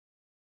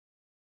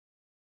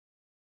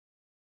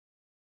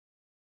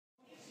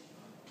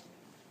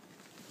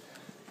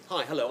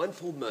Hi, hello, I'm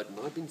Paul Merton.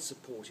 I've been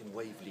supporting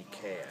Waverley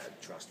Care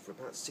Trust for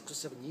about 6 or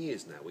 7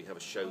 years now. We have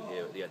a show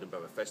here at the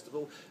Edinburgh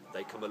Festival.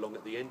 They come along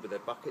at the end with their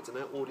buckets, and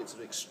our audience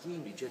are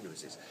extremely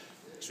generous.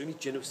 Extremely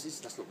generous,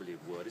 that's not really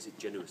a word, is it?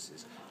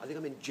 Generous. I think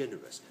I meant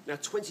generous. Now,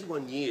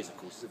 21 years, of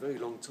course, is a very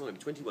long time.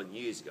 21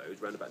 years ago, it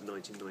was around about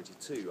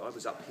 1992, I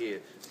was up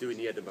here doing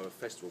the Edinburgh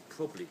Festival,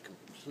 probably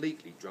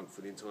completely drunk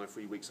for the entire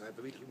 3 weeks. I have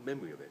very little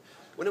memory of it.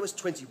 When I was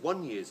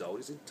 21 years old,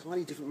 it's an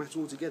entirely different matter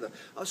altogether.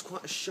 I was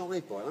quite a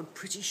shy boy. I'm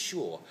pretty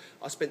sure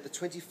I spent the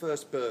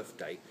 21st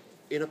birthday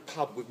in a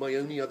pub with my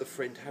only other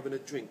friend having a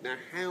drink. Now,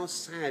 how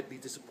sadly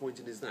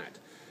disappointing is that?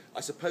 I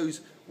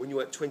suppose when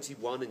you're at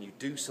 21 and you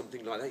do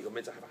something like that, you're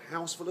meant to have a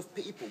house full of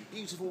people,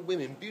 beautiful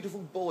women,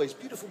 beautiful boys,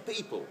 beautiful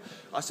people.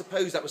 I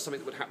suppose that was something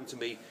that would happen to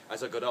me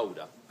as I got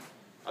older.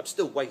 I'm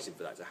still waiting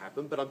for that to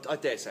happen, but I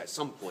dare say at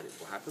some point it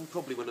will happen,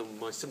 probably when I'm on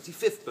my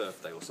 75th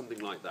birthday or something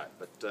like that.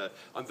 But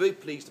I'm very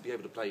pleased to be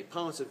able to play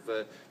part of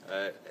the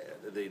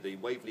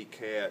Waverley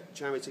Care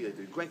charity. They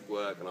do great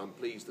work, and I'm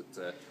pleased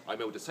that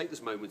I'm able to take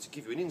this moment to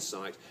give you an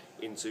insight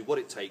into what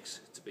it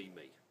takes to be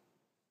me.